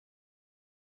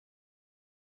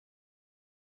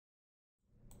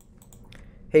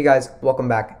Hey guys, welcome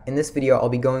back. In this video, I'll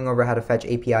be going over how to fetch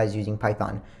APIs using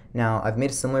Python. Now, I've made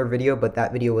a similar video, but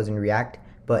that video was in React,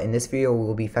 but in this video, we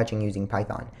will be fetching using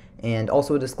Python. And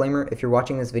also a disclaimer, if you're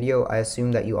watching this video, I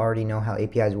assume that you already know how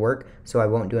APIs work, so I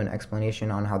won't do an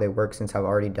explanation on how they work since I've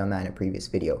already done that in a previous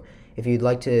video. If you'd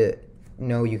like to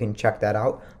know, you can check that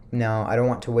out. Now, I don't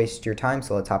want to waste your time,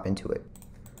 so let's hop into it.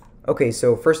 Okay,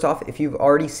 so first off, if you've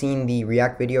already seen the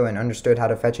React video and understood how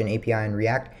to fetch an API in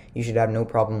React, you should have no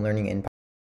problem learning in Python.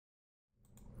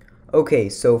 Okay,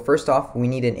 so first off, we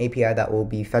need an API that we'll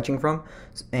be fetching from,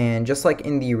 and just like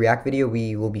in the React video,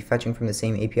 we will be fetching from the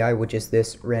same API, which is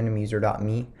this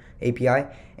randomuser.me API,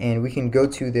 and we can go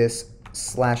to this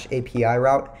 /API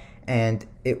route, and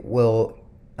it will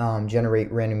generate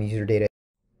random user data.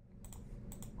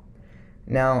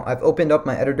 Now, I've opened up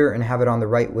my editor and have it on the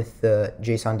right with the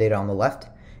JSON data on the left.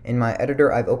 In my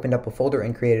editor, I've opened up a folder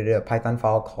and created a Python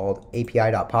file called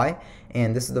api.py,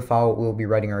 and this is the file we'll be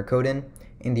writing our code in.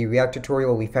 In the React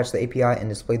tutorial, we fetched the API and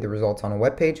displayed the results on a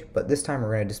web page, but this time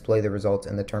we're going to display the results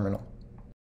in the terminal.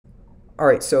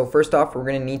 Alright, so first off, we're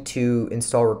going to need to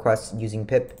install requests using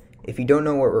pip. If you don't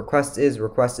know what request is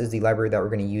the library that we're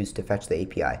going to use to fetch the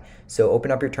API. So open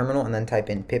up your terminal and then type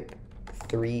in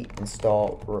pip3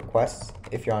 install requests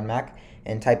if you're on Mac,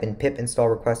 and type in pip install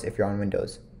request if you're on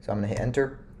Windows. So I'm going to hit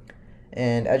enter.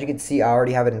 And as you can see, I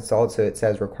already have it installed, so it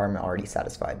says requirement already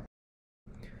satisfied.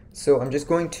 So I'm just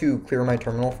going to clear my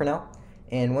terminal for now,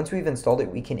 and once we've installed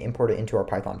it, we can import it into our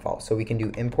Python file. So we can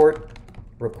do import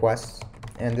requests,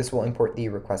 and this will import the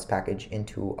request package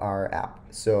into our app.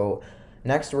 So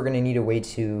next, we're going to need a way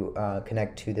to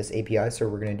connect to this API. So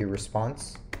we're going to do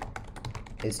response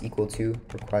is equal to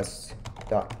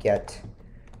request.get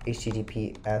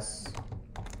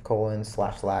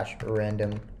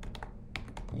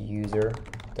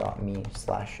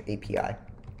https://randomuser.me/API.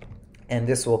 And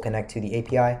this will connect to the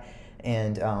API,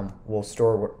 and we'll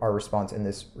store our response in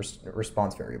this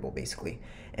response variable, basically.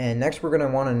 And next, we're going to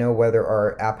want to know whether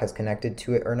our app has connected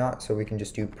to it or not, so we can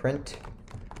just do print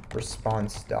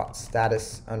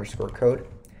response.status_code.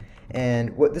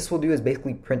 And what this will do is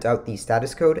basically print out the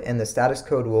status code, and the status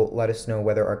code will let us know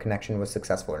whether our connection was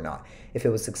successful or not. If it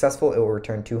was successful, it will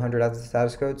return 200 as the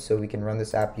status code, so we can run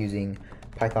this app using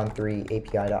Python 3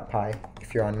 api.py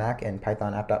if you're on Mac and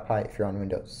Python app.py if you're on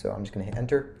Windows. So I'm just going to hit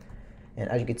enter, and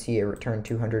as you can see, it returned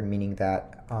 200, meaning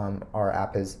that our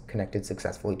app is connected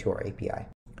successfully to our API.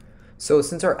 So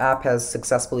since our app has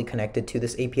successfully connected to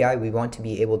this API, we want to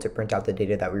be able to print out the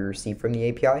data that we receive from the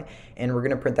API, and we're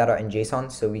going to print that out in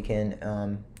JSON. So we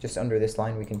can, just under this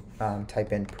line, we can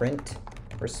type in print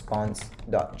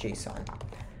response.json.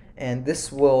 And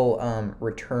this will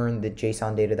return the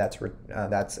JSON data that's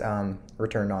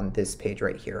returned on this page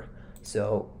right here.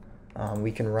 So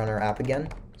we can run our app again.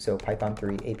 So Python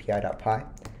 3 api.py,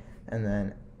 and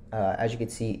then as you can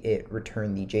see, it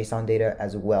returned the JSON data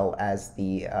as well as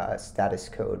the status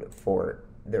code for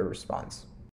the response.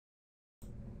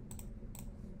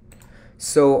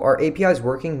 So our API is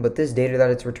working, but this data that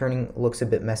it's returning looks a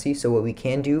bit messy. So what we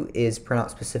can do is print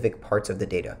out specific parts of the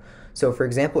data. So for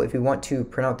example, if we want to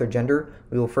print out their gender,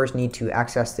 we will first need to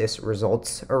access this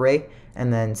results array.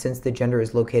 And then since the gender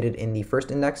is located in the first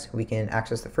index, we can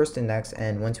access the first index.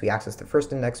 And once we access the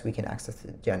first index, we can access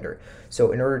the gender.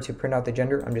 So in order to print out the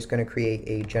gender, I'm just going to create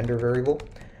a gender variable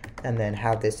and then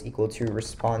have this equal to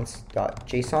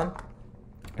response.json.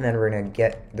 And then we're going to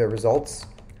get the results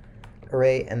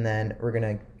array, and then we're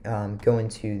going to go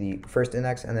into the first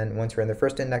index, and then once we're in the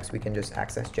first index, we can just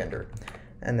access gender.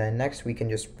 And then next, we can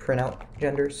just print out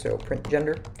gender, so print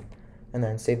gender, and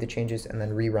then save the changes, and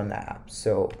then rerun that app.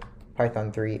 So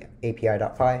Python 3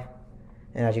 api.py,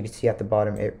 and as you can see at the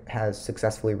bottom, it has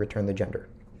successfully returned the gender.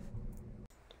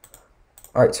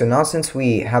 Alright, so now since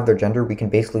we have their gender, we can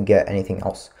basically get anything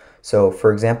else. So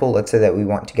for example, let's say that we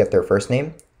want to get their first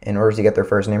name. In order to get their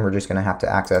first name, we're just going to have to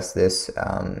access this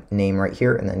name right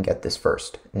here and then get this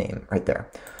first name right there.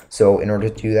 So in order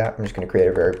to do that, I'm just going to create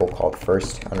a variable called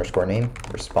first_name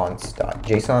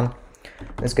response.json.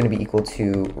 It's going to be equal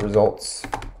to results,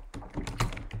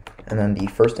 and then the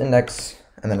first index,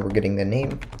 and then we're getting the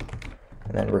name,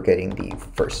 and then we're getting the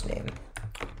first name.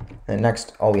 And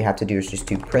next, all we have to do is just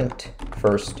do print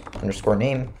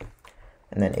first_name,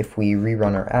 and then if we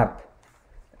rerun our app,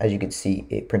 as you can see,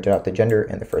 it printed out the gender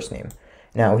and the first name.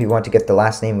 Now, if we want to get the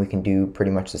last name, we can do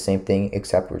pretty much the same thing,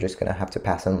 except we're just going to have to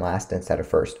pass in last instead of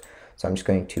first. So I'm just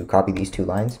going to copy these two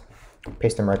lines,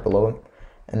 paste them right below them,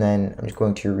 and then I'm just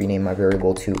going to rename my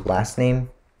variable to last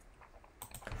name,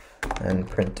 and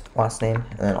print last name.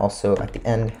 And then also at the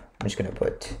end, I'm just going to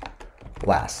put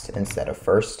last instead of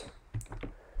first.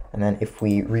 And then if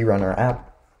we rerun our app,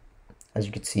 As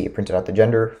you can see, it printed out the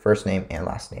gender, first name, and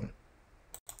last name.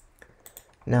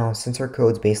 Now, since our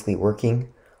code's basically working,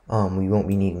 we won't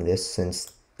be needing this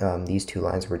since these 2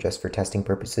 lines were just for testing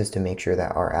purposes to make sure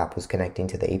that our app was connecting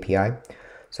to the API.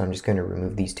 So I'm just going to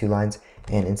remove these 2 lines,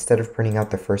 and instead of printing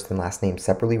out the first and last name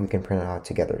separately, we can print it out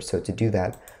together. So to do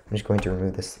that, I'm just going to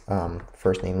remove this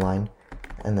first name line,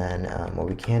 and then what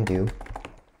we can do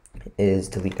is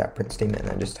delete that print statement,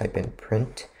 and then just type in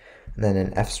print, and then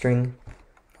an F string,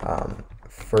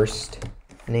 first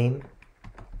name,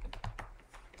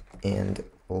 and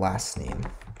last name.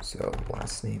 So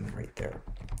last name right there.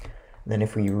 And then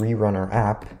if we rerun our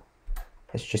app,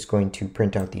 it's just going to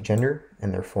print out the gender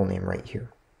and their full name right here.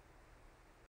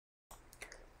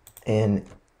 And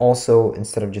also,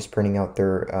 instead of just printing out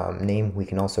their name, we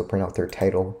can also print out their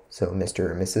title, so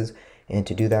Mr. or Mrs. And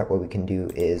to do that, what we can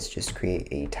do is just create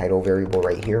a title variable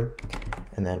right here,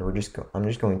 and then I'm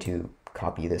just going to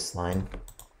copy this line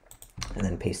and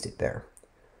then paste it there.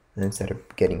 And instead of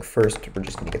getting first, we're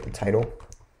just going to get the title,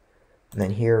 and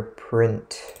then here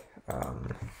print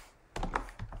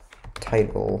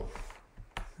title,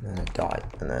 and then a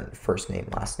dot, and then first name,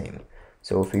 last name.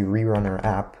 So if we rerun our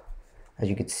app, as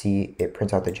you can see, it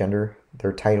prints out the gender,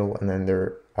 their title, and then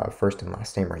their first and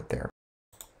last name right there.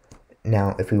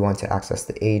 Now, if we want to access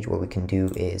the age, what we can do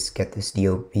is get this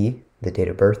DOB, the date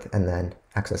of birth, and then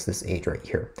access this age right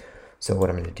here. So what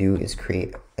I'm going to do is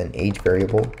create an age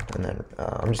variable, and then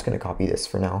I'm just going to copy this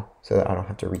for now so that I don't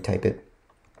have to retype it.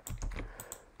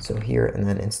 So here, and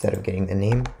then instead of getting the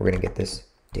name, we're going to get this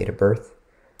date of birth,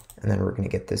 and then we're going to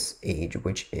get this age,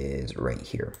 which is right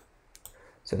here.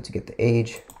 So to get the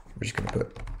age, we're just going to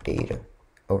put age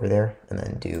over there, and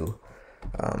then do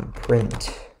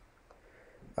print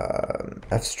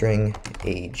F string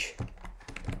age,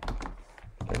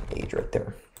 and age right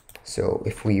there. So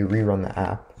if we rerun the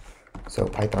app, so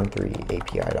python3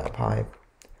 api.py,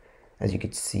 as you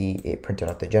can see, it printed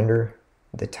out the gender,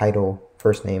 the title,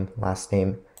 first name, last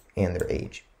name, and their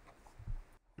age.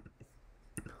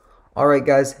 Alright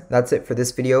guys, that's it for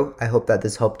this video. I hope that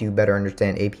this helped you better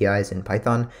understand APIs in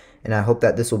Python, and I hope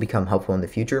that this will become helpful in the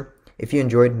future. If you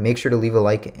enjoyed, make sure to leave a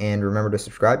like and remember to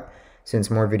subscribe,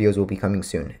 since more videos will be coming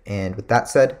soon. And with that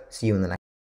said, see you in the next